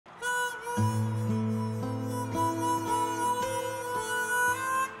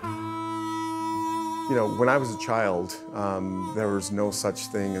You know, when I was a child, there was no such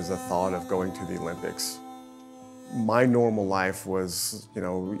thing as a thought of going to the Olympics. My normal life was, you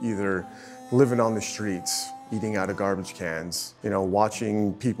know, either living on the streets, eating out of garbage cans, you know,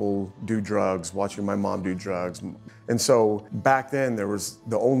 watching people do drugs, watching my mom do drugs. And so back then, there was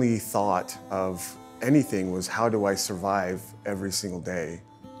the only thought of anything was, how do I survive every single day?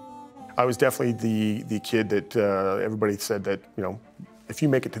 I was definitely the kid that everybody said that, you know, if you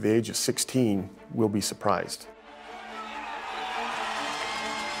make it to the age of 16, we'll be surprised.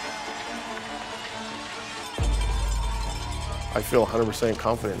 I feel 100%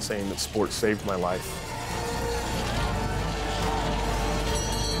 confident saying that sports saved my life.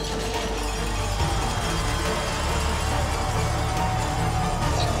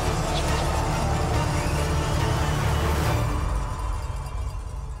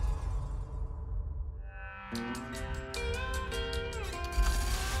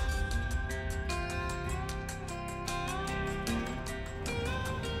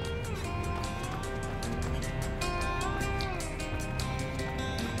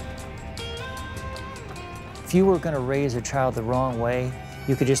 If you were going to raise a child the wrong way,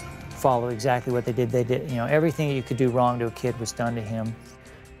 you could just follow exactly what they did. You know, everything you could do wrong to a kid was done to him.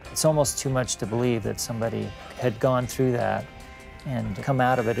 It's almost too much to believe that somebody had gone through that and come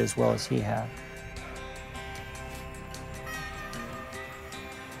out of it as well as he had.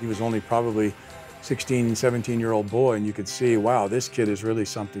 He was only probably 16, 17-year-old boy, and you could see, wow, this kid is really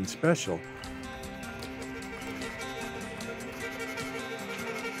something special.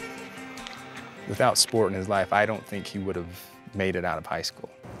 Without sport in his life, I don't think he would have made it out of high school.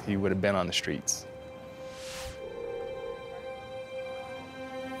 He would have been on the streets.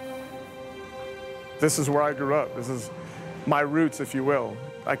 This is where I grew up. This is my roots, if you will.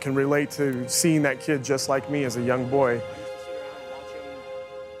 I can relate to seeing that kid just like me as a young boy.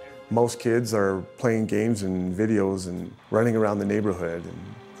 Most kids are playing games and videos and running around the neighborhood. And,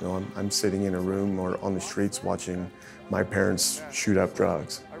 you know, I'm sitting in a room or on the streets watching my parents shoot up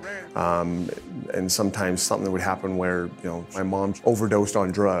drugs. And sometimes something would happen where, you know, my mom overdosed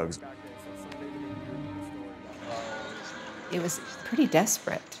on drugs. It was pretty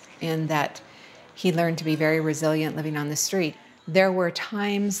desperate in that he learned to be very resilient living on the street. There were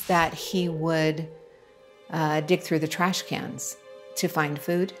times that he would dig through the trash cans to find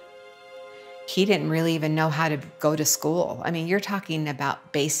food. He didn't really even know how to go to school. I mean, you're talking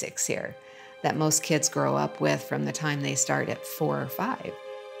about basics here that most kids grow up with from the time they start at 4 or 5.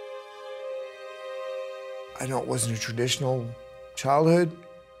 I know it wasn't a traditional childhood,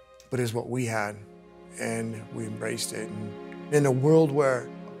 but it's what we had, and we embraced it. And in a world where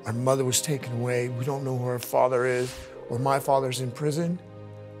our mother was taken away, we don't know who our father is, or my father's in prison,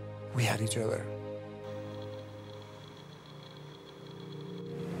 we had each other.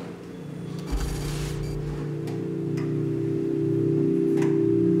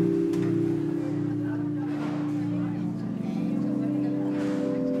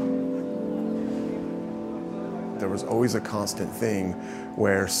 There was always a constant thing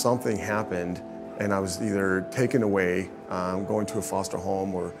where something happened and I was either taken away, going to a foster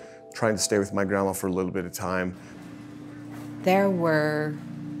home, or trying to stay with my grandma for a little bit of time. There were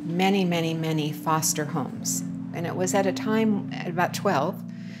many, many, many foster homes. And it was at a time, at about 12,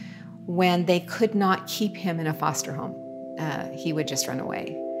 when they could not keep him in a foster home. He would just run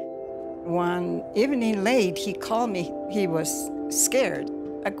away. One evening late, he called me. He was scared.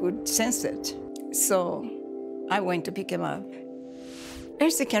 I could sense it. So I went to pick him up.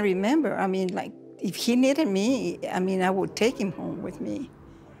 As I can remember, I mean, like, if he needed me, I mean, I would take him home with me.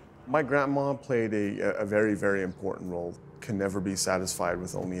 My grandma played a very, very important role. Can never be satisfied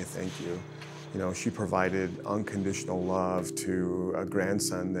with only a thank you. You know, she provided unconditional love to a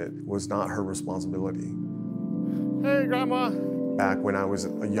grandson that was not her responsibility. Hey, Grandma. Back when I was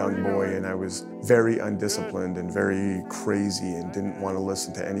a young boy and I was very undisciplined and very crazy and didn't want to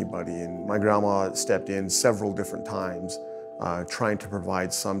listen to anybody, and my grandma stepped in several different times trying to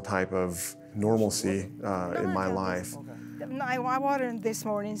provide some type of normalcy in my life. No, I watered this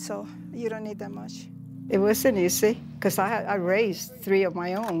morning, so you don't need that much. It wasn't easy, because I raised 3 of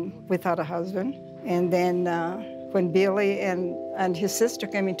my own without a husband. And then when Billy and his sister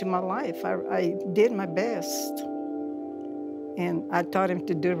came into my life, I did my best. And I taught him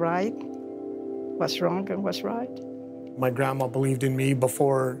to do right, what's wrong and what's right. My grandma believed in me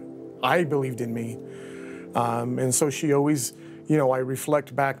before I believed in me. And so she always, you know, I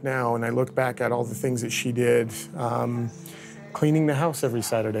reflect back now and I look back at all the things that she did. Cleaning the house every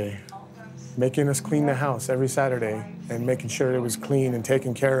Saturday, making us clean the house every Saturday and making sure it was clean and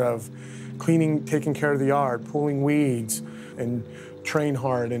taken care of, taking care of the yard, pulling weeds, and train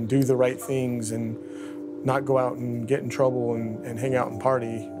hard and do the right things and not go out and get in trouble and hang out and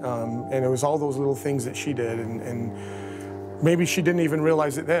party. And it was all those little things that she did, and maybe she didn't even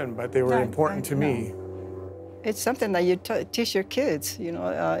realize it then, but they were important to me. It's something that you teach your kids, you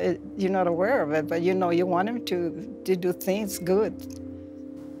know. You're not aware of it, but you know you want them to do things good.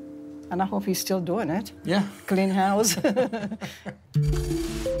 And I hope he's still doing it. Yeah. Clean house.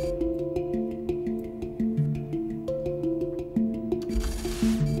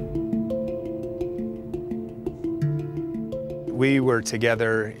 We were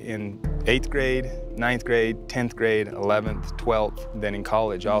together in 8th grade, 9th grade, 10th grade, 11th, 12th, then in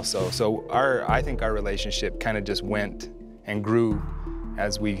college also. So I think our relationship kind of just went and grew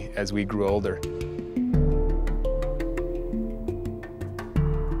as we grew older.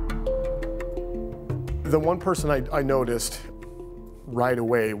 The one person I noticed right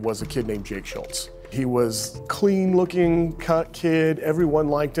away was a kid named Jake Schultz. He was clean-looking, cut kid. Everyone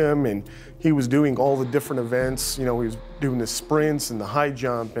liked him, and he was doing all the different events. You know, he was doing the sprints and the high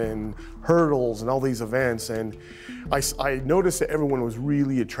jump and hurdles and all these events. And I noticed that everyone was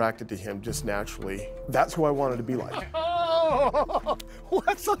really attracted to him just naturally. That's who I wanted to be like. Oh,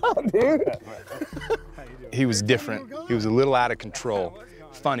 what's up, dude? He was different. He was a little out of control.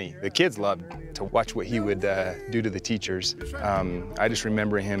 Funny. The kids loved to watch what he would do to the teachers. I just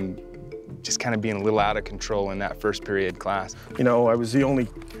remember him just kind of being a little out of control in that first period class. You know, I was the only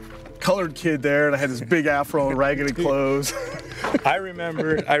colored kid there, and I had this big afro and raggedy clothes. I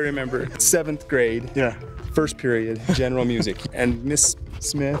remember 7th grade, first period, general music, and Miss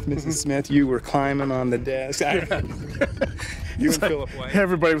Smith, Mrs. Smith, you were climbing on the desk. You and Philip White.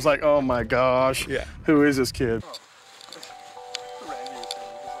 Everybody was like, oh my gosh, who is this kid?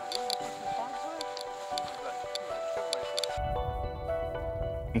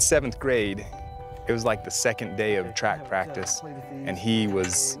 In 7th grade, it was like the second day of track practice, and he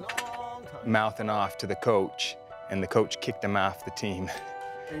was mouthing off to the coach, and the coach kicked him off the team.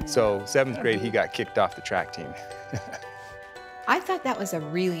 So 7th grade, he got kicked off the track team. I thought that was a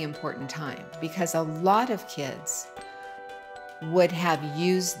really important time because a lot of kids would have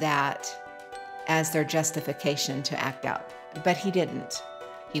used that as their justification to act out, but he didn't.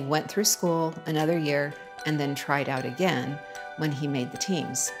 He went through school another year and then tried out again when he made the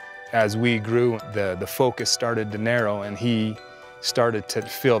teams. As we grew, the focus started to narrow, and he started to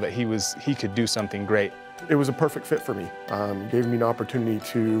feel that he could do something great. It was a perfect fit for me. Gave me an opportunity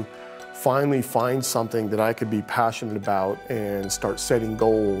to finally find something that I could be passionate about and start setting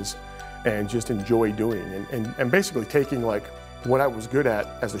goals and just enjoy doing. And basically taking like what I was good at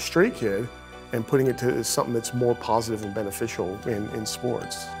as a stray kid and putting it to something that's more positive and beneficial in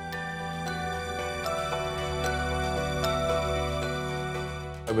sports.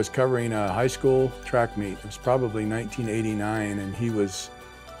 I was covering a high school track meet. It was probably 1989, and he was,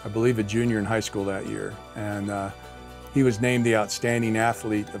 I believe, a junior in high school that year. And he was named the outstanding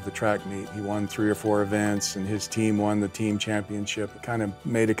athlete of the track meet. He won 3 or 4 events, and his team won the team championship. It kind of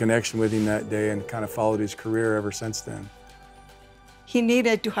made a connection with him that day and kind of followed his career ever since then. He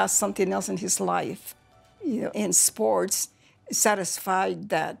needed to have something else in his life, you know, in sports, satisfied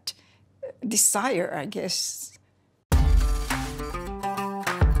that desire, I guess.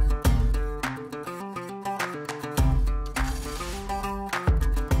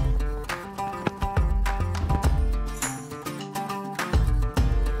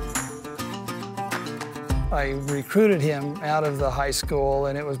 I recruited him out of the high school,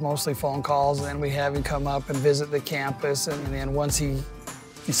 and it was mostly phone calls, and then we'd have him come up and visit the campus, and then once he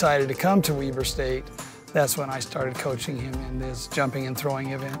decided to come to Weber State, that's when I started coaching him in his jumping and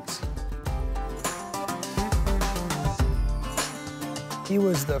throwing events. He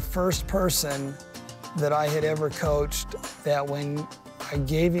was the first person that I had ever coached that when I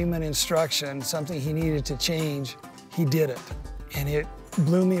gave him an instruction, something he needed to change, he did it. And it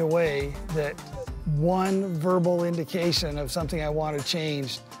blew me away that one verbal indication of something I wanted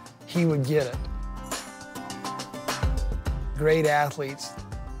changed, he would get it. Great athletes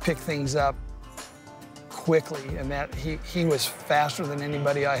pick things up quickly, and that he was faster than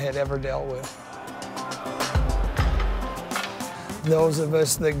anybody I had ever dealt with. Those of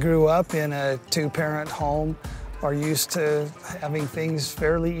us that grew up in a 2-parent home are used to having things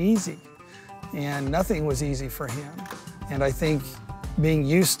fairly easy, and nothing was easy for him. And I think being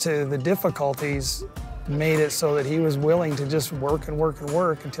used to the difficulties made it so that he was willing to just work and work and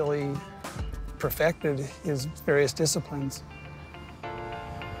work until he perfected his various disciplines.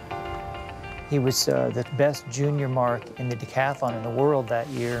 He was the best junior mark in the decathlon in the world that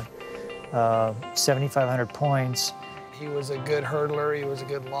year. 7,500 points. He was a good hurdler, he was a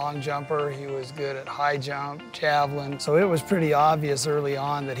good long jumper, he was good at high jump, javelin. So it was pretty obvious early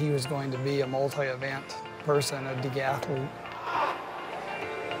on that he was going to be a multi-event person, a decathlete.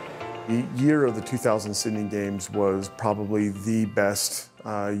 The year of the 2000 Sydney Games was probably the best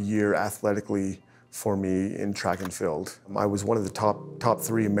year athletically for me in track and field. I was one of the top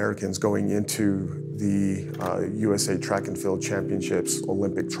 3 Americans going into the USA Track and Field Championships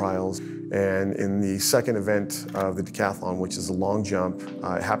Olympic trials. And in the second event of the decathlon, which is a long jump,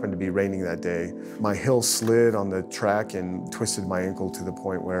 it happened to be raining that day. My heel slid on the track and twisted my ankle to the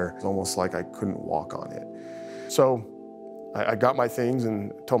point where it was almost like I couldn't walk on it. So I got my things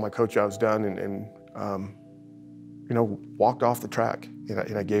and told my coach I was done and you know, walked off the track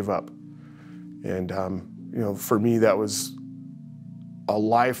and I gave up. And you know, for me, that was a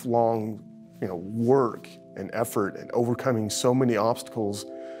lifelong, you know, work and effort and overcoming so many obstacles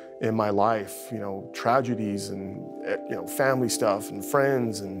in my life, you know, tragedies and, you know, family stuff and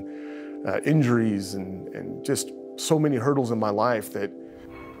friends and injuries and just so many hurdles in my life that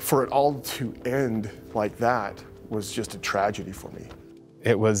for it all to end like that was just a tragedy for me.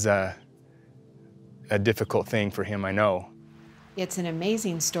 It was a difficult thing for him, I know. It's an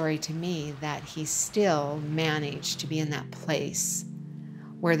amazing story to me that he still managed to be in that place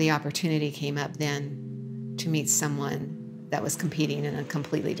where the opportunity came up then to meet someone that was competing in a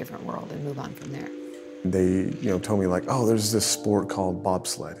completely different world and move on from there. They, you know, told me like, oh, there's this sport called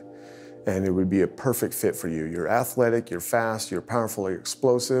bobsled, and it would be a perfect fit for you. You're athletic, you're fast, you're powerful, you're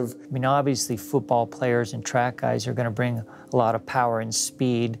explosive. I mean, obviously football players and track guys are going to bring a lot of power and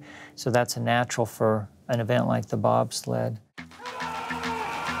speed, so that's a natural for an event like the bobsled.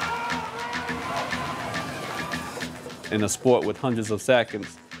 In a sport with hundreds of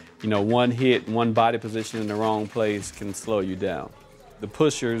seconds, you know, one hit, one body position in the wrong place can slow you down. The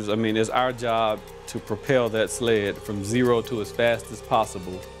pushers, I mean, it's our job to propel that sled from 0 to as fast as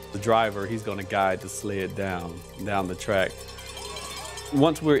possible. The driver, he's gonna guide the sled down the track.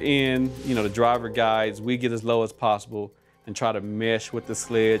 Once we're in, you know, the driver guides, we get as low as possible and try to mesh with the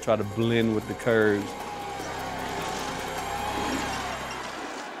sled, try to blend with the curves.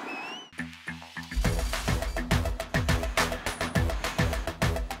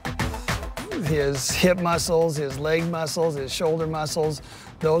 His hip muscles, his leg muscles, his shoulder muscles,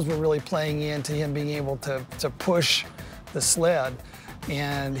 those were really playing into him being able to push the sled.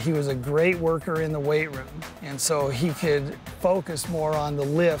 And he was a great worker in the weight room. And so he could focus more on the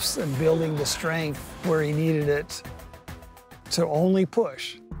lifts and building the strength where he needed it to only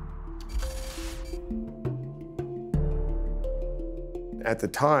push. At the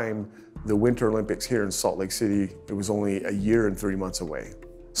time, the Winter Olympics here in Salt Lake City, it was only a year and 3 months away.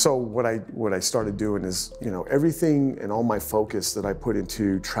 So what I started doing is, you know, everything and all my focus that I put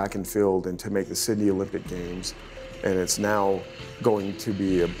into track and field and to make the Sydney Olympic Games, and it's now going to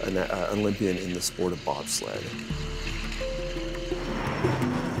be an Olympian in the sport of bobsled.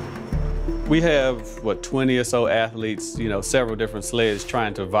 We have, what, 20 or so athletes, you know, several different sleds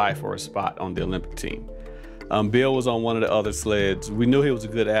trying to vie for a spot on the Olympic team. Bill was on one of the other sleds. We knew he was a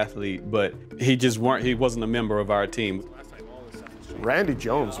good athlete, but he wasn't a member of our team. Randy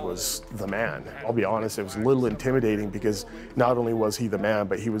Jones was the man. I'll be honest, it was a little intimidating because not only was he the man,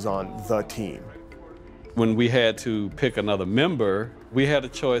 but he was on the team. When we had to pick another member, we had a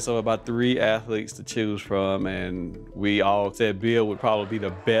choice of about 3 athletes to choose from, and we all said Bill would probably be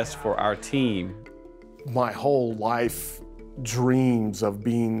the best for our team. My whole life dreams of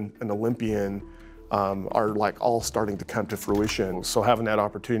being an Olympian are like all starting to come to fruition. So having that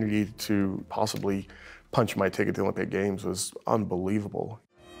opportunity to possibly punch my ticket to the Olympic Games was unbelievable.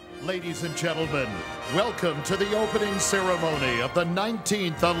 Ladies and gentlemen, welcome to the opening ceremony of the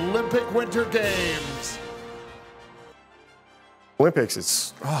 19th Olympic Winter Games. Olympics,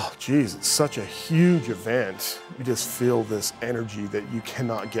 it's such a huge event. You just feel this energy that you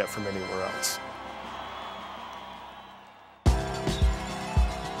cannot get from anywhere else.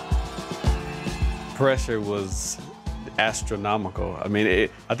 Pressure was astronomical. I mean,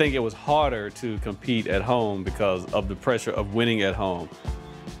 I think it was harder to compete at home because of the pressure of winning at home.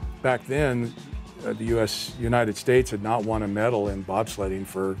 Back then, the United States had not won a medal in bobsledding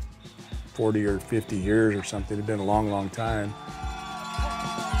for 40 or 50 years or something. It had been a long, long time.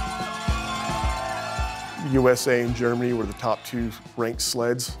 USA and Germany were the top 2 ranked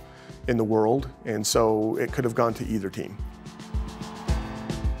sleds in the world, and so it could have gone to either team.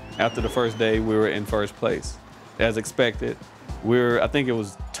 After the first day, we were in first place. As expected, I think it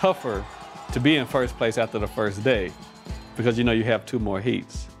was tougher to be in first place after the first day because, you know, you have 2 more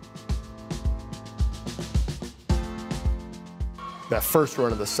heats. That first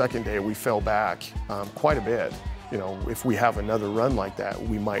run of the second day, we fell back quite a bit. You know, if we have another run like that,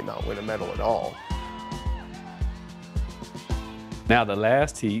 we might not win a medal at all. Now the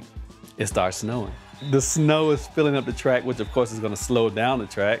last heat, it starts snowing. The snow is filling up the track, which of course is going to slow down the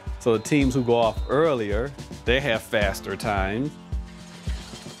track. So the teams who go off earlier, they have faster times.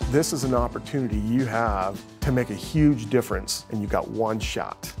 This is an opportunity you have to make a huge difference, and you got one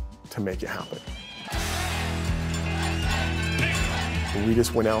shot to make it happen. We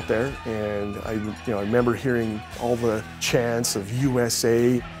just went out there, and I remember hearing all the chants of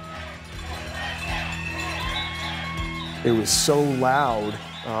USA. It was so loud,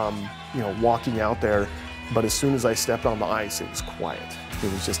 walking out there, but as soon as I stepped on the ice, it was quiet.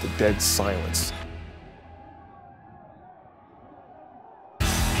 It was just a dead silence.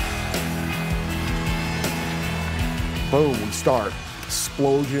 Boom, we start.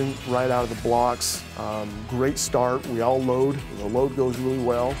 Explosion right out of the blocks. Great start. We all load. The load goes really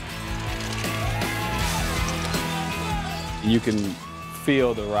well. You can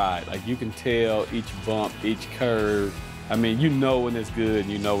feel the ride. Like you can tell each bump, each curve. I mean, you know when it's good and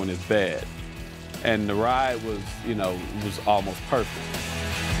you know when it's bad. And the ride was, was almost perfect.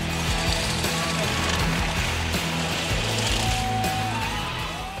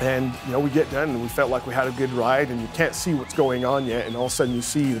 And we get done and we felt like we had a good ride, and you can't see what's going on yet, and all of a sudden you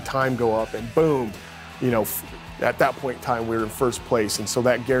see the time go up, and boom, at that point in time we were in first place, and so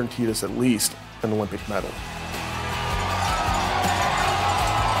that guaranteed us at least an Olympic medal.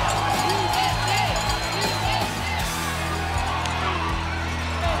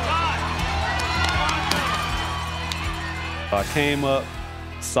 I came up,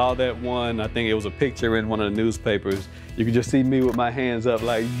 saw that one. I think it was a picture in one of the newspapers. You could just see me with my hands up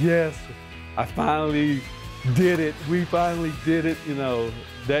like, yes, I finally did it. We finally did it.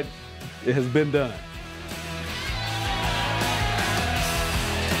 That it has been done.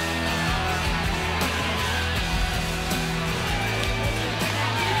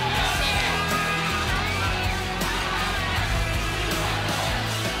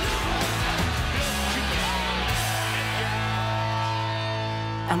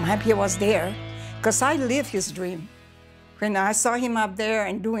 I'm happy I was there, because I lived his dream. When I saw him up there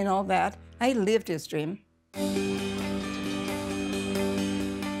and doing all that, I lived his dream. I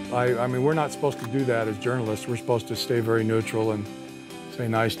mean, we're not supposed to do that as journalists. We're supposed to stay very neutral and say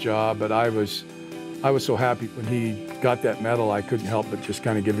nice job, but I was so happy when he got that medal, I couldn't help but just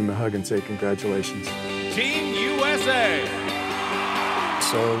kind of give him a hug and say congratulations. Team USA!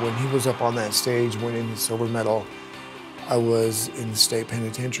 So when he was up on that stage winning the silver medal, I was in the state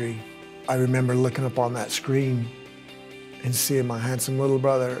penitentiary. I remember looking up on that screen and seeing my handsome little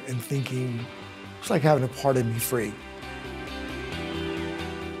brother and thinking, it's like having a part of me free.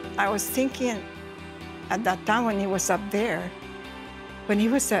 I was thinking at that time when he was up there, when he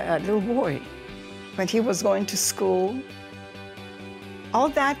was a little boy, when he was going to school, all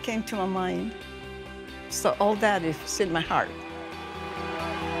that came to my mind. So all that is in my heart.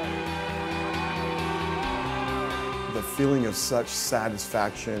 The feeling of such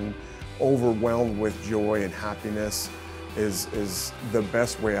satisfaction, overwhelmed with joy and happiness, is the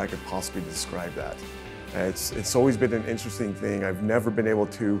best way I could possibly describe that. It's always been an interesting thing. I've never been able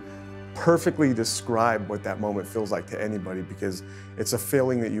to perfectly describe what that moment feels like to anybody, because it's a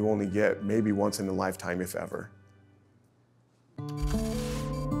feeling that you only get maybe once in a lifetime, if ever.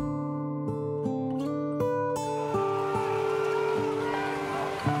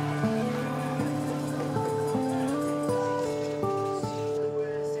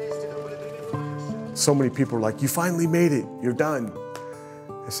 So many people are like, you finally made it, you're done.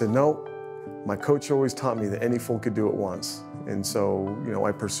 I said, no, my coach always taught me that any fool could do it once. And so,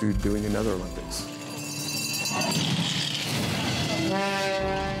 I pursued doing another Olympics.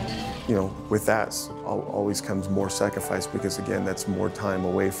 With that always comes more sacrifice, because again, that's more time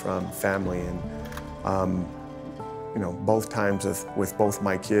away from family. And, both times with both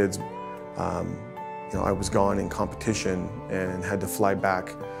my kids, I was gone in competition and had to fly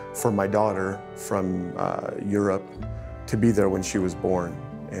back for my daughter from Europe to be there when she was born.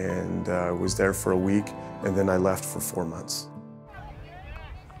 And was there for a week, and then I left for 4 months.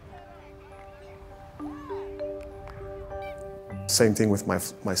 Same thing with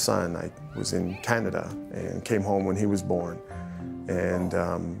my son. I was in Canada and came home when he was born, and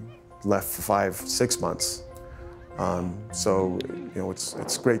left for 5-6 months. So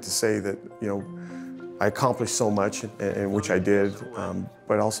it's great to say that I accomplished so much, and which I did,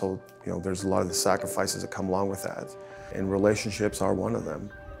 but also there's a lot of the sacrifices that come along with that, and relationships are one of them.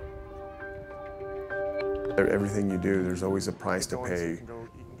 Everything you do, there's always a price to pay,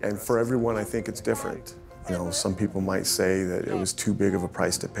 and for everyone I think it's different. You know, some people might say that it was too big of a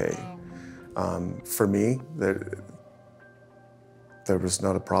price to pay. For me, there was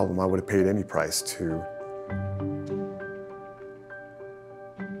not a problem. I would have paid any price to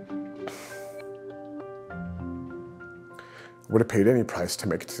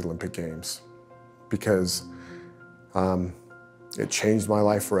make it to the Olympic Games, because it changed my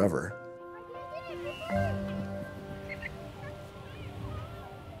life forever.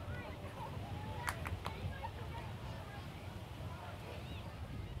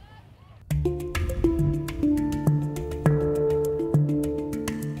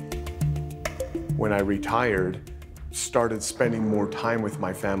 When I retired, started spending more time with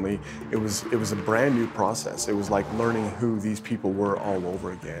my family, it was a brand new process. It was like learning who these people were all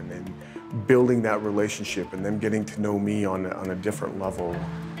over again and building that relationship and them getting to know me on a different level.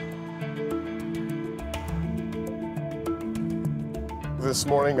 This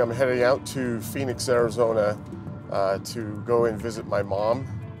morning I'm heading out to Phoenix, Arizona to go and visit my mom,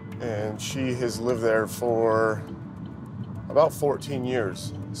 and she has lived there for about 14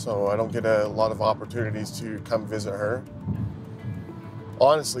 years, so I don't get a lot of opportunities to come visit her.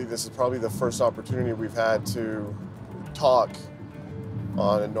 Honestly, this is probably the first opportunity we've had to talk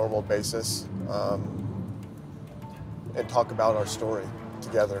on a normal basis and talk about our story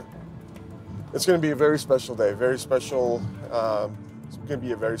together. It's going to be a very special day, very special, it's going to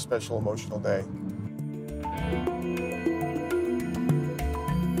be a very special emotional day.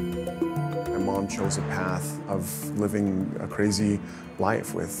 Mom chose a path of living a crazy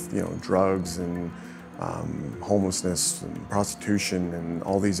life with, you know, drugs and homelessness and prostitution and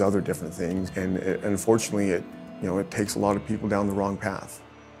all these other different things. And unfortunately, it takes a lot of people down the wrong path.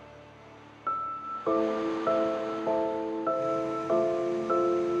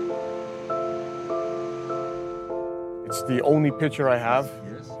 It's the only picture I have,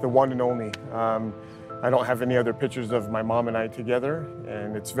 the one and only. I don't have any other pictures of my mom and I together,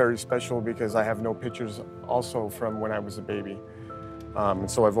 and it's very special because I have no pictures also from when I was a baby. And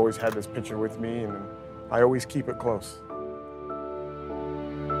so I've always had this picture with me, and I always keep it close.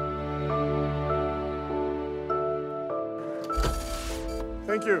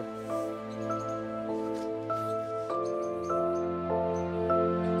 Thank you.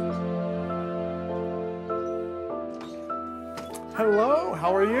 Hello,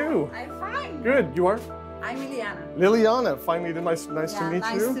 how are you? I'm fine. Good, you are? I'm Liliana. Liliana, finally, nice to meet you.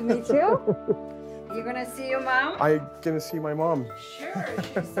 Nice to meet you. You're gonna see your mom? I'm gonna see my mom. Sure,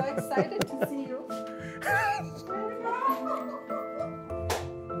 she's so excited to see you.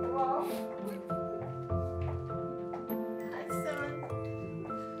 Wow. Hi, son.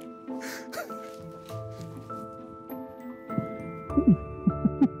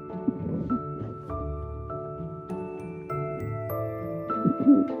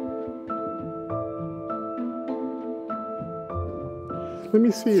 Let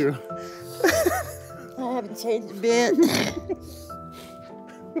me see you. I haven't changed a bit.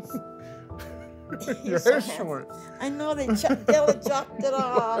 Your hair's short. I know Della chopped it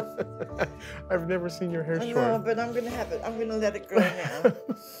off. I've never seen your hair I short. know, but I'm gonna have it. I'm gonna let it grow now.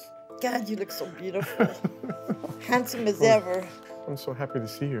 God, you look so beautiful. Handsome as ever. I'm so happy to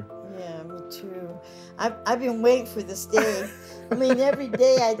see you. Yeah, me too. I've been waiting for this day. I mean, every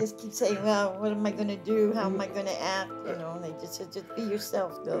day I just keep saying, well, what am I going to do? How am I going to act? You know, and they just said, just be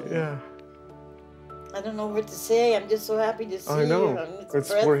yourself, Bill. Yeah. I don't know what to say. I'm just so happy to see I know. you.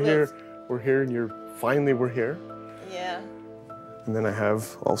 We're here, and we're here. Yeah. And then I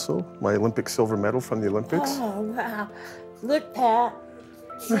have also my Olympic silver medal from the Olympics. Oh, wow. Look, Pat.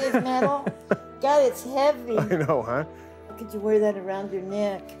 See his medal? God, it's heavy. I know, huh? How could you wear that around your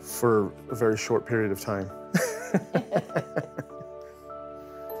neck? For a very short period of time.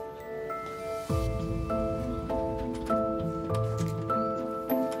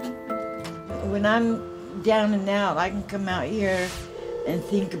 When I'm down and out, I can come out here and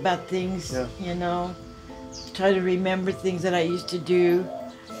think about things, you know, try to remember things that I used to do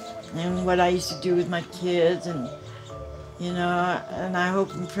and what I used to do with my kids, and, you know, and I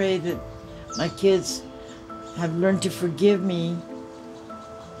hope and pray that my kids have learned to forgive me,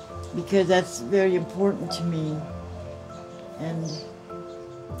 because that's very important to me. And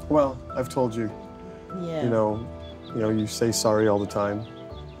well, I've told you, yeah, you know, you say sorry all the time,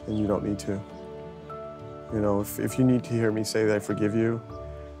 and you don't need to. You know, if you need to hear me say that I forgive you,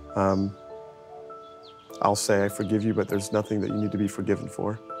 I'll say I forgive you, but there's nothing that you need to be forgiven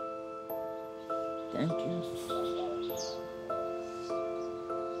for. Thank you.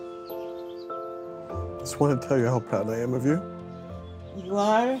 Just want to tell you how proud I am of you. You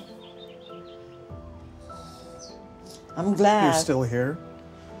are? I'm glad. You're still here.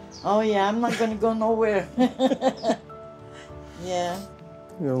 Oh yeah, I'm not gonna go nowhere. Yeah.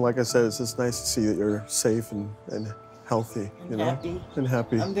 You know, like I said, it's just nice to see that you're safe and healthy, you know? Happy. And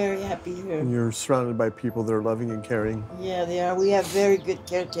happy. I'm very happy here. And you're surrounded by people that are loving and caring. Yeah, they are. We have very good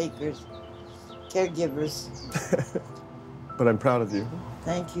caretakers, caregivers. But I'm proud of you.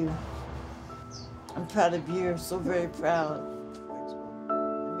 Thank you. I'm proud of you. I'm so very proud. I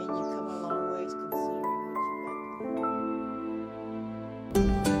mean, you come a long ways considering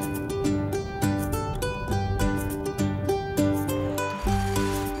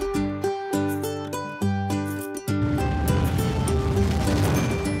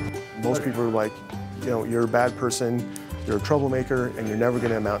Most people are like, you know, you're a bad person, you're a troublemaker, and you're never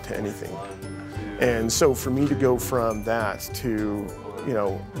going to amount to anything. And so for me to go from that to, you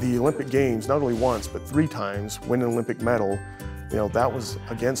know, the Olympic Games, not only once, but 3 times, win an Olympic medal, you know, that was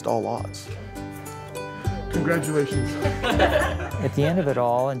against all odds. Congratulations. At the end of it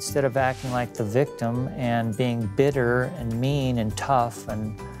all, instead of acting like the victim and being bitter and mean and tough,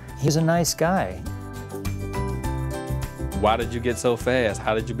 and he's a nice guy. Why did you get so fast?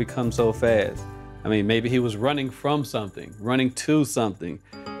 How did you become so fast? I mean, maybe he was running from something, running to something.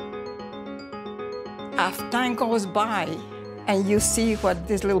 As time goes by and you see what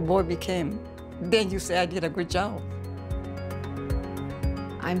this little boy became, then you say, I did a good job.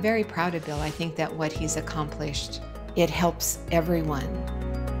 I'm very proud of Bill. I think that what he's accomplished, it helps everyone.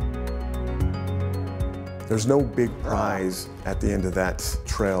 There's no big prize at the end of that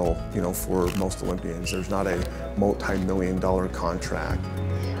trail, you know, for most Olympians. There's not a multi-million-dollar contract.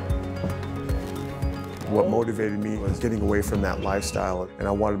 What motivated me was getting away from that lifestyle, and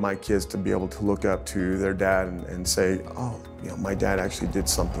I wanted my kids to be able to look up to their dad and say, oh, you know, my dad actually did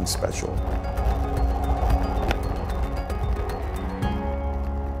something special.